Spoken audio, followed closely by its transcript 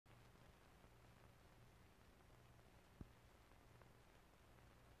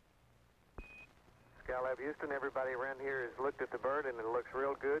Skylab Houston, everybody around here has looked at the bird and it looks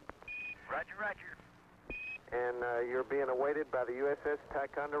real good. Roger, roger. And you're being awaited by the USS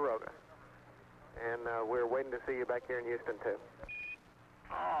Ticonderoga. And we're waiting to see you back here in Houston, too.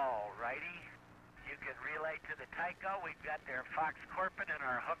 All righty. You can relay to the Tyco. We've got their Fox Corpin and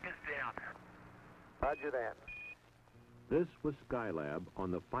our hook is down. Roger that. This was Skylab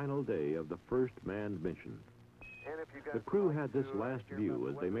on the final day of the first manned mission. And if you guys The crew had this last view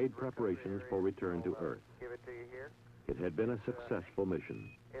as they made preparations for return to Earth. Give it to you here. It had been a successful mission.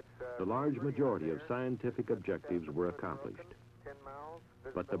 It's, The large majority of scientific objectives were accomplished. 10 miles.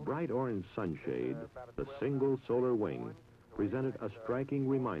 But the bright orange sunshade, the single solar wing, presented a striking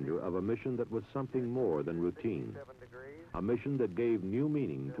reminder of a mission that was something more than routine. A mission that gave new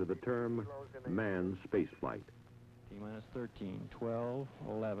meaning to the term manned spaceflight. T-minus 13, 12,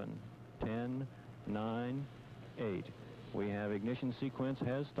 11, 10, 9, 8. We have ignition sequence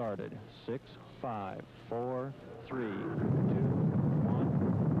has started. 6, 5, 4, 3, 2, 1,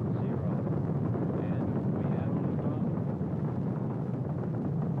 0. And we have liftoff.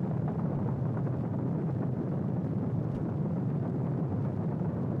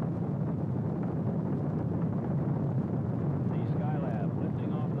 The Skylab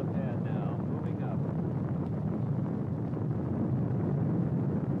lifting off the pad now, moving up.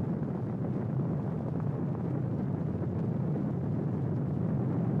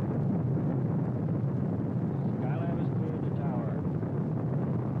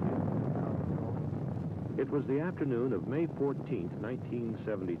 It was the afternoon of May 14th,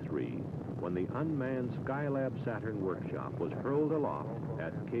 1973, when the unmanned Skylab Saturn workshop was hurled aloft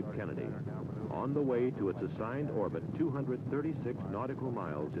at Cape Kennedy, on the way to its assigned orbit 236 nautical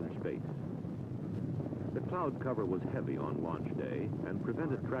miles in space. The cloud cover was heavy on launch day and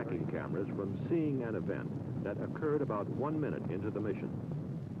prevented tracking cameras from seeing an event that occurred about 1 minute into the mission.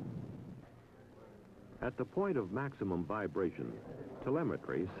 At the point of maximum vibration,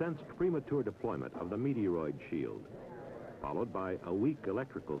 telemetry sensed premature deployment of the meteoroid shield, followed by a weak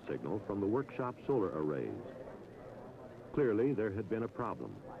electrical signal from the workshop solar arrays. Clearly, there had been a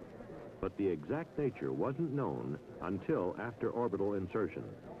problem, but the exact nature wasn't known until after orbital insertion.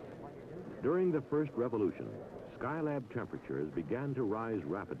 During the first revolution, Skylab temperatures began to rise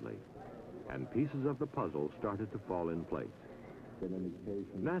rapidly, and pieces of the puzzle started to fall in place.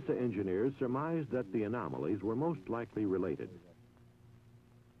 NASA engineers surmised that the anomalies were most likely related.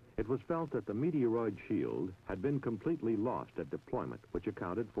 It was felt that the meteoroid shield had been completely lost at deployment, which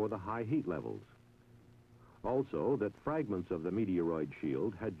accounted for the high heat levels. Also, that fragments of the meteoroid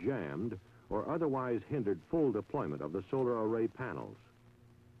shield had jammed or otherwise hindered full deployment of the solar array panels.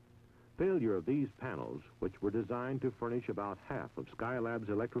 Failure of these panels, which were designed to furnish about half of Skylab's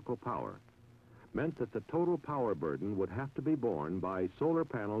electrical power, meant that the total power burden would have to be borne by solar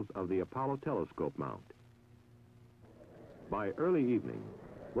panels of the Apollo telescope mount. By early evening,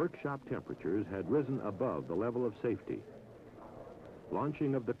 workshop temperatures had risen above the level of safety.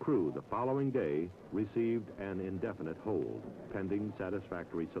 Launching of the crew the following day received an indefinite hold, pending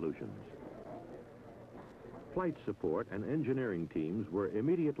satisfactory solutions. Flight support and engineering teams were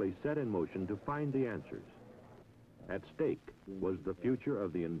immediately set in motion to find the answers. At stake was the future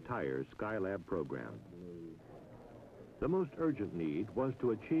of the entire Skylab program. The most urgent need was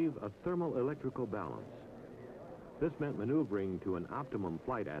to achieve a thermal-electrical balance. This meant maneuvering to an optimum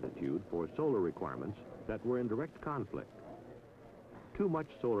flight attitude for solar requirements that were in direct conflict. Too much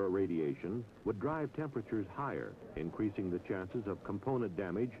solar radiation would drive temperatures higher, increasing the chances of component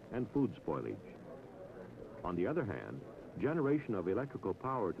damage and food spoilage. On the other hand, generation of electrical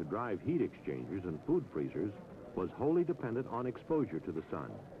power to drive heat exchangers and food freezers was wholly dependent on exposure to the sun.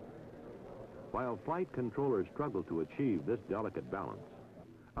 While flight controllers struggled to achieve this delicate balance,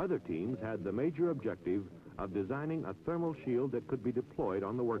 other teams had the major objective of designing a thermal shield that could be deployed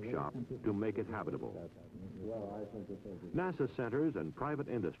on the workshop to make it habitable. NASA centers and private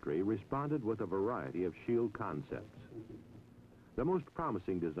industry responded with a variety of shield concepts. The most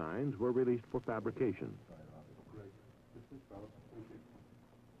promising designs were released for fabrication.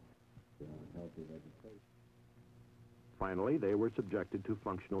 Finally, they were subjected to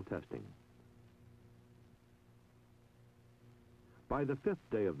functional testing. By the 5th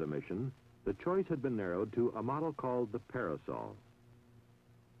day of the mission, the choice had been narrowed to a model called the Parasol.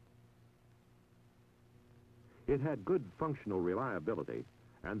 It had good functional reliability,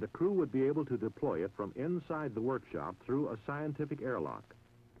 and the crew would be able to deploy it from inside the workshop through a scientific airlock.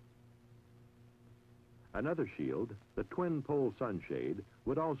 Another shield, the twin-pole sunshade,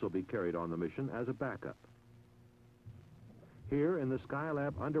 would also be carried on the mission as a backup. Here in the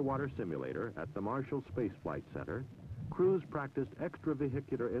Skylab underwater simulator at the Marshall Space Flight Center, crews practiced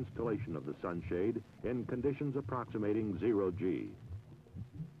extravehicular installation of the sunshade in conditions approximating 0G.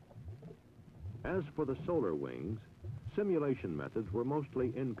 As for the solar wings, simulation methods were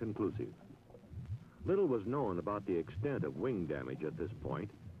mostly inconclusive. Little was known about the extent of wing damage at this point,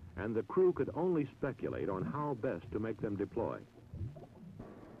 and the crew could only speculate on how best to make them deploy.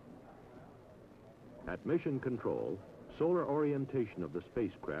 At mission control, solar orientation of the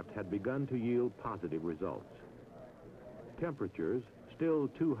spacecraft had begun to yield positive results. Temperatures, still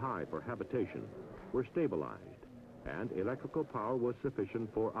too high for habitation, were stabilized, and electrical power was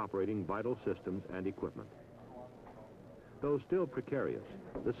sufficient for operating vital systems and equipment. Though still precarious,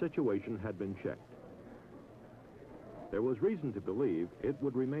 the situation had been checked. There was reason to believe it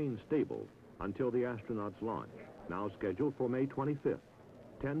would remain stable until the astronauts' launch, now scheduled for May 25th,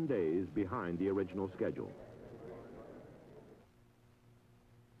 10 days behind the original schedule.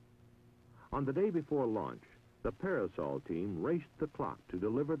 On the day before launch, the Parasol team raced the clock to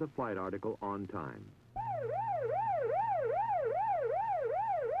deliver the flight article on time.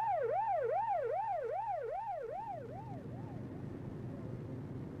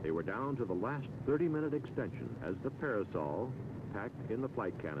 They were down to the last 30-minute extension as the Parasol, packed in the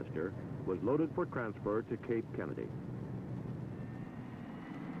flight canister, was loaded for transfer to Cape Kennedy.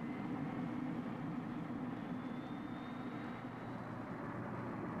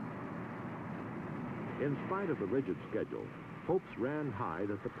 In spite of the rigid schedule, hopes ran high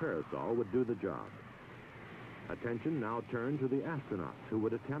that the Parasol would do the job. Attention now turned to the astronauts who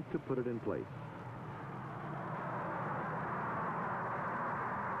would attempt to put it in place.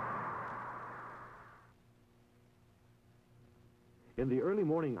 In the early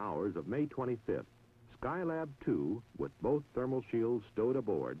morning hours of May 25th, Skylab 2, with both thermal shields stowed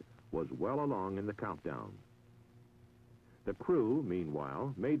aboard, was well along in the countdown. The crew,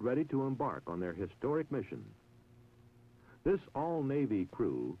 meanwhile, made ready to embark on their historic mission. This all-Navy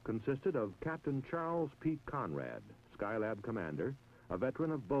crew consisted of Captain Charles P. Conrad, Skylab commander, a veteran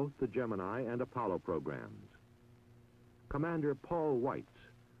of both the Gemini and Apollo programs. Commander Paul Weitz,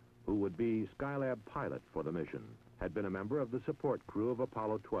 who would be Skylab pilot for the mission, had been a member of the support crew of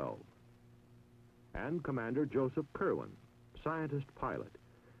Apollo 12. And Commander Joseph Kerwin, scientist pilot,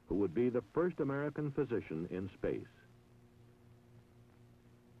 who would be the first American physician in space.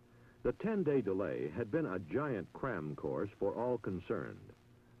 The 10-day delay had been a giant cram course for all concerned,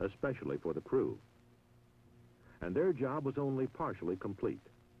 especially for the crew. And their job was only partially complete.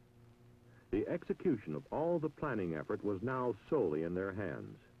 The execution of all the planning effort was now solely in their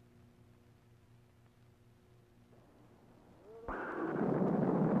hands.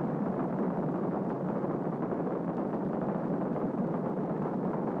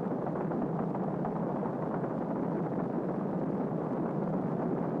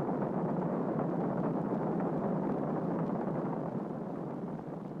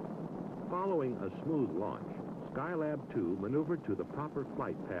 Following a smooth launch, Skylab 2 maneuvered to the proper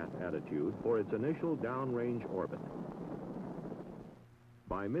flight path attitude for its initial downrange orbit.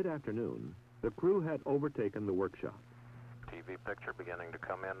 By mid-afternoon, the crew had overtaken the workshop. TV picture beginning to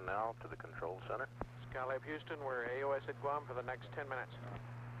come in now to the control center. Skylab Houston, we're AOS at Guam for the next 10 minutes.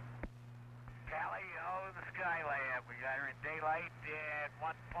 Tally, the Skylab. We got her in daylight at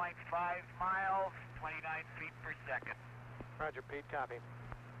 1.5 miles, 29 feet per second. Roger, Pete, copy.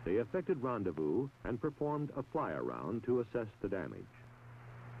 They effected rendezvous and performed a fly-around to assess the damage.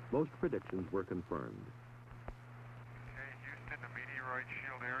 Most predictions were confirmed. Okay, Houston, the meteoroid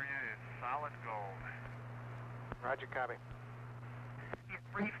shield area is solid gold. Roger, copy. Your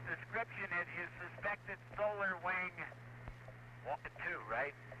brief description is you suspected solar wing 1 and 2,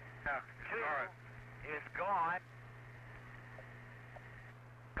 right? No, 2 is gone.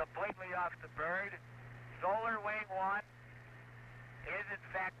 Completely off the bird. Solar wing 1 is in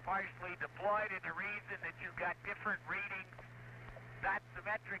fact partially deployed, and the reason that you've got different readings not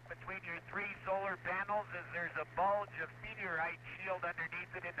symmetric between your 3 solar panels is there's a bulge of meteorite shield underneath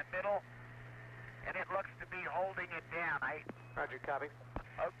it in the middle, and it looks to be holding it down. Roger, copy.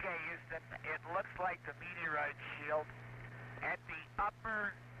 Okay, Houston, it looks like the meteorite shield at the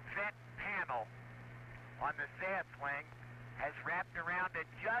upper vent panel on the SAS wing has wrapped around it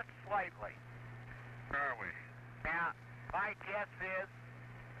just slightly. Where are we? Now, my guess is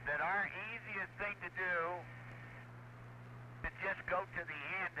that our easiest thing to do is just go to the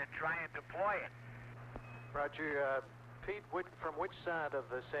end and try and deploy it. Roger, Pete, from which side of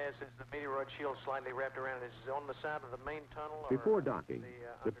the SAS is the meteoroid shield slightly wrapped around? Is it on the side of the main tunnel? Before docking,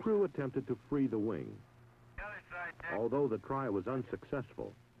 the crew attempted to free the wing. The other side, Dick. Although the try was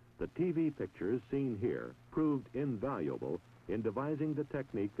unsuccessful, the TV pictures seen here proved invaluable in devising the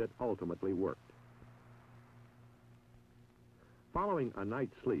technique that ultimately worked. Following a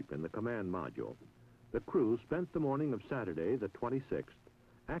night's sleep in the command module, the crew spent the morning of Saturday, the 26th,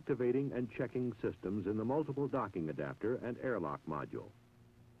 activating and checking systems in the multiple docking adapter and airlock module.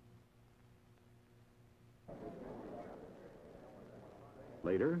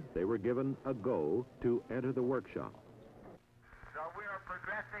 Later, they were given a go to enter the workshop. So we are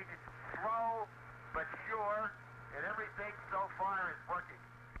progressing slow but sure, and everything so far is working.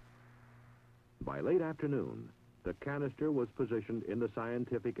 By late afternoon, the canister was positioned in the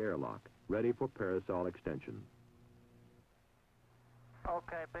scientific airlock, ready for parasol extension.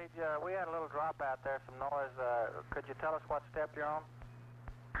 Okay, Pete, we had a little drop out there, some noise. Could you tell us what step you're on?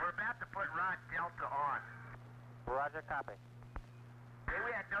 We're about to put rod delta on. Roger, copy. Okay,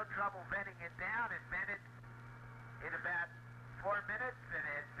 we had no trouble venting it down. It vented in about 4 minutes, and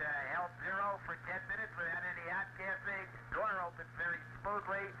it held 0 for 10 minutes without any outgassing. Door opened very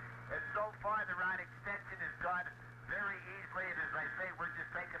smoothly, and so far the rod extension has gone very easily, and as I say, we're just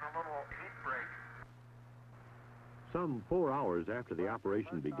taking a little heat break. Some 4 hours after the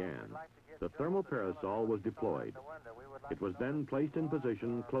operation began, the thermal parasol was deployed. It was then placed in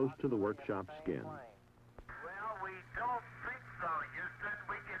position close to the workshop skin. Well, we don't think so, Houston.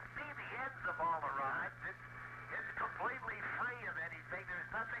 We can see the ends of all the rods. It's completely free of anything.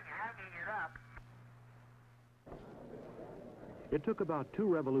 There's nothing hanging it up. It took about 2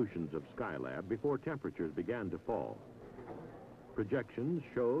 revolutions of Skylab before temperatures began to fall. Projections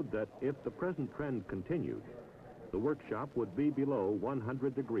showed that if the present trend continued, the workshop would be below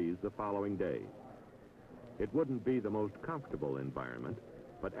 100 degrees the following day. It wouldn't be the most comfortable environment,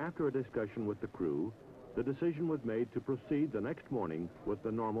 but after a discussion with the crew, the decision was made to proceed the next morning with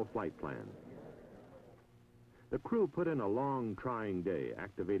the normal flight plan. The crew put in a long, trying day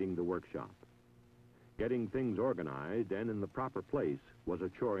activating the workshop. Getting things organized and in the proper place was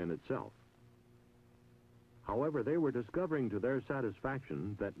a chore in itself. However, they were discovering to their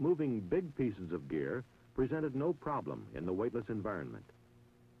satisfaction that moving big pieces of gear presented no problem in the weightless environment.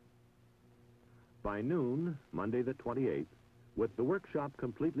 By noon, Monday the 28th, with the workshop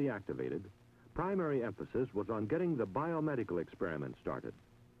completely activated, primary emphasis was on getting the biomedical experiment started.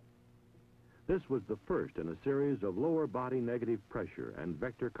 This was the first in a series of lower body negative pressure and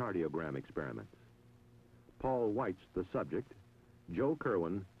vector cardiogram experiments. Paul White's the subject, Joe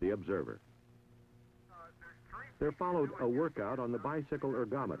Kerwin the observer. There followed a workout on the bicycle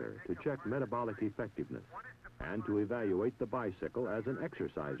ergometer to check metabolic effectiveness and to evaluate the bicycle as an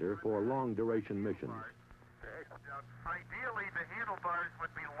exerciser for long-duration missions. Ideally, the handlebars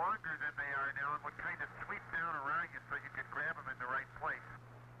would be longer than they are now and would kind of sweep down around you so you could grab them in the right place.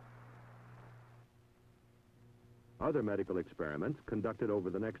 Other medical experiments conducted over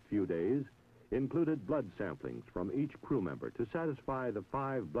the next few days included blood samplings from each crew member to satisfy the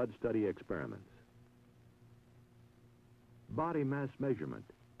 5 blood study experiments. Body mass measurement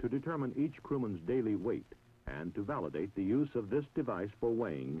to determine each crewman's daily weight and to validate the use of this device for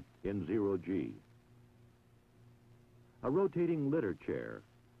weighing in 0G. A rotating litter chair,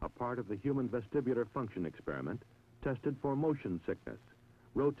 a part of the human vestibular function experiment, tested for motion sickness,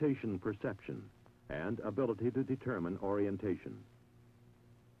 rotation perception, and ability to determine orientation.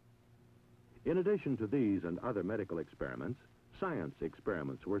 In addition to these and other medical experiments, science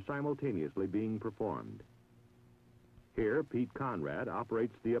experiments were simultaneously being performed. Here, Pete Conrad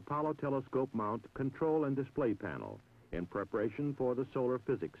operates the Apollo telescope mount control and display panel in preparation for the solar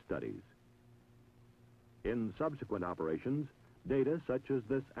physics studies. In subsequent operations, data such as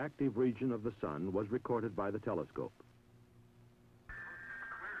this active region of the sun was recorded by the telescope.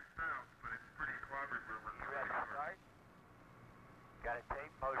 Clear sound, but it's pretty clobbered where we're Start. Got a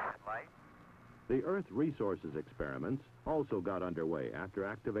tape motion light. The Earth resources experiments also got underway after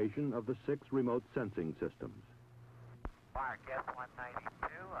activation of the 6 remote sensing systems. Mark, S-192,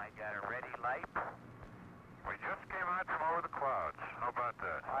 I got a ready light. We just came out from over the clouds. How about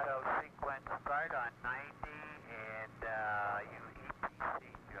that? Auto sequence start on 90 and ETC,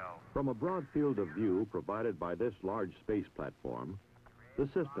 Joe. From a broad field of view provided by this large space platform, the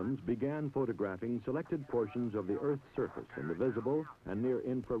systems began photographing selected portions of the Earth's surface in the visible and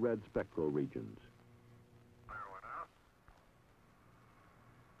near-infrared spectral regions.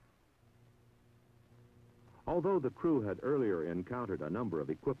 Although the crew had earlier encountered a number of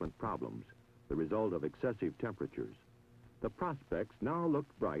equipment problems, the result of excessive temperatures, the prospects now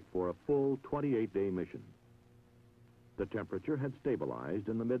looked bright for a full 28-day mission. The temperature had stabilized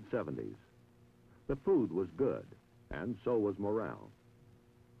in the mid-70s. The food was good, and so was morale.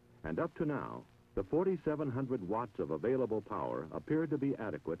 And up to now, the 4,700 watts of available power appeared to be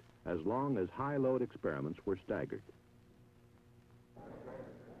adequate as long as high-load experiments were staggered.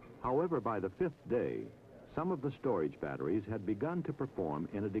 However, by the 5th day, some of the storage batteries had begun to perform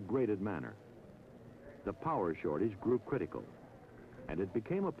in a degraded manner. The power shortage grew critical, and it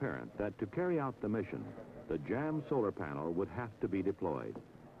became apparent that to carry out the mission, the jammed solar panel would have to be deployed.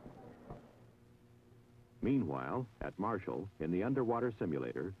 Meanwhile, at Marshall, in the underwater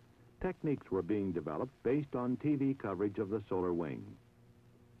simulator, techniques were being developed based on TV coverage of the solar wing.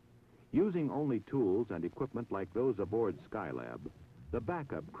 Using only tools and equipment like those aboard Skylab, the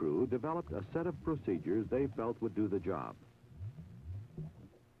backup crew developed a set of procedures they felt would do the job.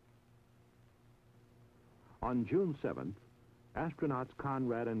 On June 7th, astronauts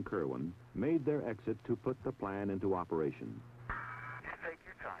Conrad and Kerwin made their exit to put the plan into operation. Just take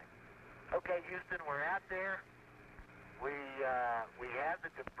your time. Okay, Houston, we're out there. We have the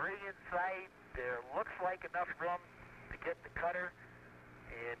debris in sight. There looks like enough room to get the cutter,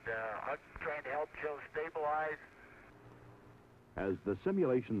 and I'm trying to help Joe stabilize. As the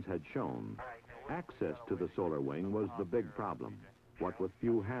simulations had shown, access to the solar wing was the big problem, what with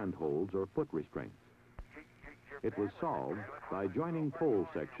few handholds or foot restraints. It was solved by joining pole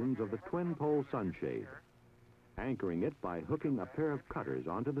sections of the twin-pole sunshade, anchoring it by hooking a pair of cutters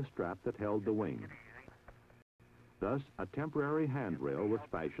onto the strap that held the wing. Thus, a temporary handrail was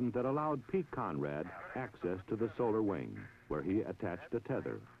fashioned that allowed Pete Conrad access to the solar wing, where he attached a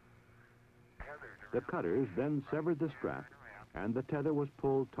tether. The cutters then severed the strap, and the tether was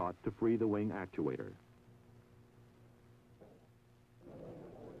pulled taut to free the wing actuator.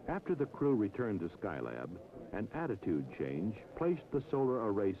 After the crew returned to Skylab, an attitude change placed the solar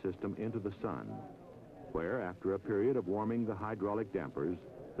array system into the sun, where, after a period of warming the hydraulic dampers,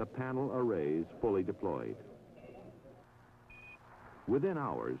 the panel arrays fully deployed. Within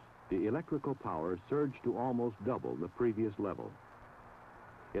hours, the electrical power surged to almost double the previous level.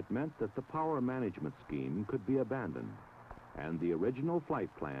 It meant that the power management scheme could be abandoned, and the original flight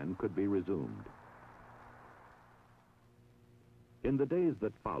plan could be resumed. In the days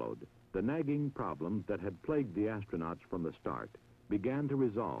that followed, the nagging problems that had plagued the astronauts from the start began to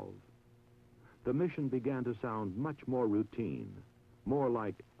resolve. The mission began to sound much more routine, more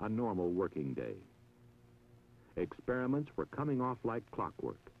like a normal working day. Experiments were coming off like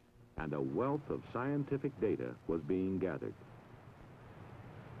clockwork, and a wealth of scientific data was being gathered.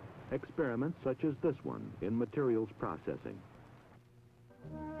 Experiments such as this one in materials processing.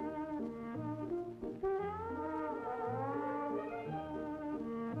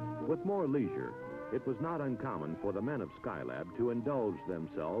 With more leisure, it was not uncommon for the men of Skylab to indulge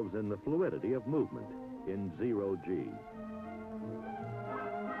themselves in the fluidity of movement in zero-G.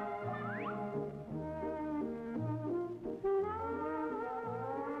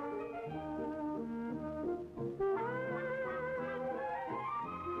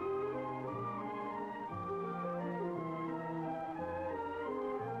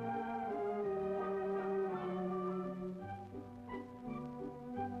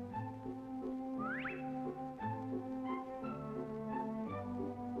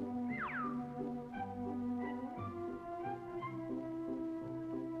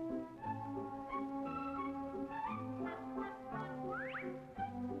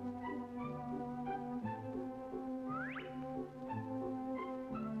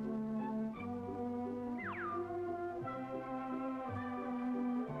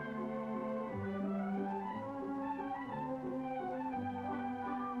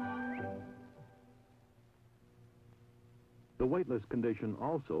 The weightless condition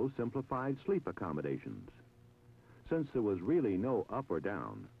also simplified sleep accommodations. Since there was really no up or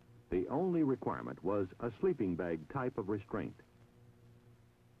down, the only requirement was a sleeping bag type of restraint.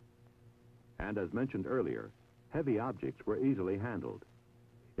 And as mentioned earlier, heavy objects were easily handled.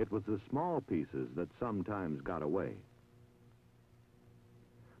 It was the small pieces that sometimes got away.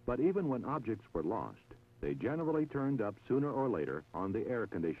 But even when objects were lost, they generally turned up sooner or later on the air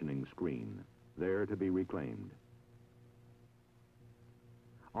conditioning screen, there to be reclaimed.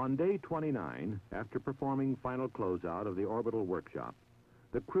 On day 29, after performing final closeout of the orbital workshop,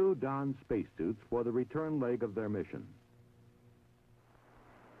 the crew donned spacesuits for the return leg of their mission.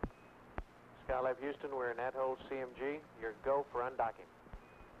 Skylab Houston, we're in at-hold CMG. You're go for undocking.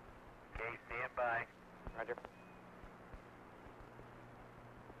 Okay, stand by. Roger.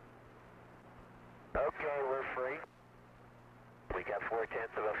 Okay, we're free. We got 0.4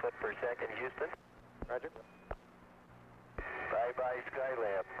 of a foot per second, Houston. Roger. Bye-bye,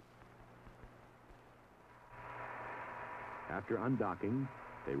 Skylab. After undocking,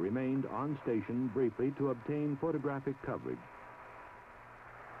 they remained on station briefly to obtain photographic coverage.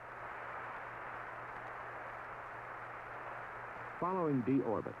 Following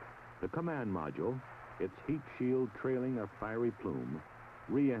deorbit, the command module, its heat shield trailing a fiery plume,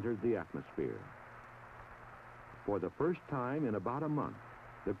 re-entered the atmosphere. For the first time in about a month,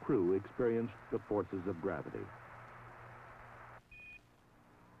 the crew experienced the forces of gravity.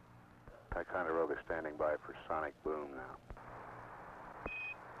 Ticonderoga standing by for sonic boom now.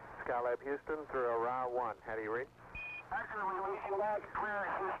 Skylab Houston through Ra 1. How do you read? Roger, we read you loud and clear,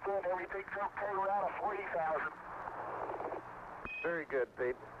 Houston. Everything's okay. We're out of 40,000. Very good,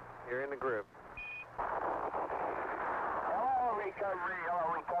 Pete. You're in the groove. Hello,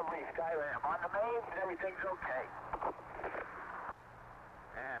 recovery, Skylab. On the mains, everything's okay.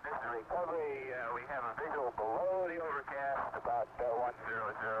 And this is recovery. We have a visual below the overcast, about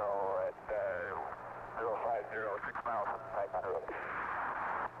 100 at 050, 6 miles from Ticonderoga.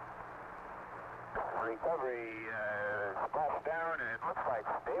 Recovery splashed down, and it looks like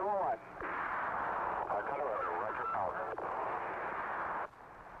stable 1. Ticonderoga, roger, out.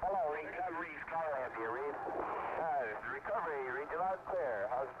 Hello, recovery, Skylab, do you read? This is recovery, read you loud and clear.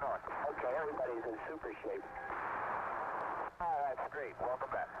 How's it going? Okay, everybody's in super shape. That's great. Welcome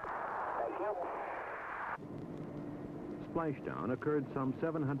back. Thank you. Splashdown occurred some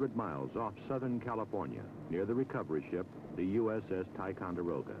 700 miles off Southern California, near the recovery ship, the USS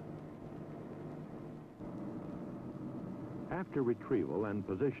Ticonderoga. After retrieval and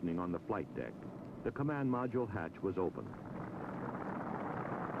positioning on the flight deck, the command module hatch was opened.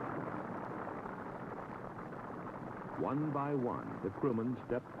 One by one, the crewmen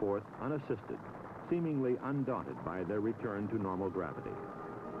stepped forth unassisted, seemingly undaunted by their return to normal gravity.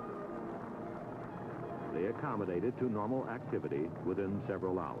 They accommodated to normal activity within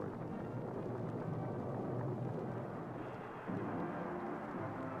several hours.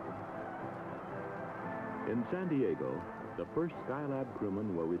 In San Diego, the first Skylab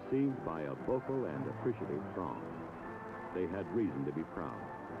crewmen were received by a vocal and appreciative throng. They had reason to be proud.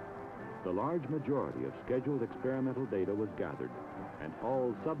 The large majority of scheduled experimental data was gathered, and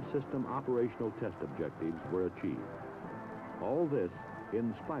all subsystem operational test objectives were achieved. All this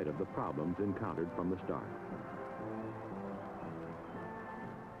in spite of the problems encountered from the start.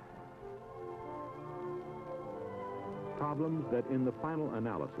 Problems that in the final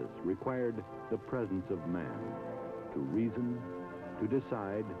analysis required the presence of man to reason, to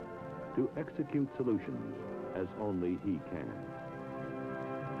decide, to execute solutions as only he can.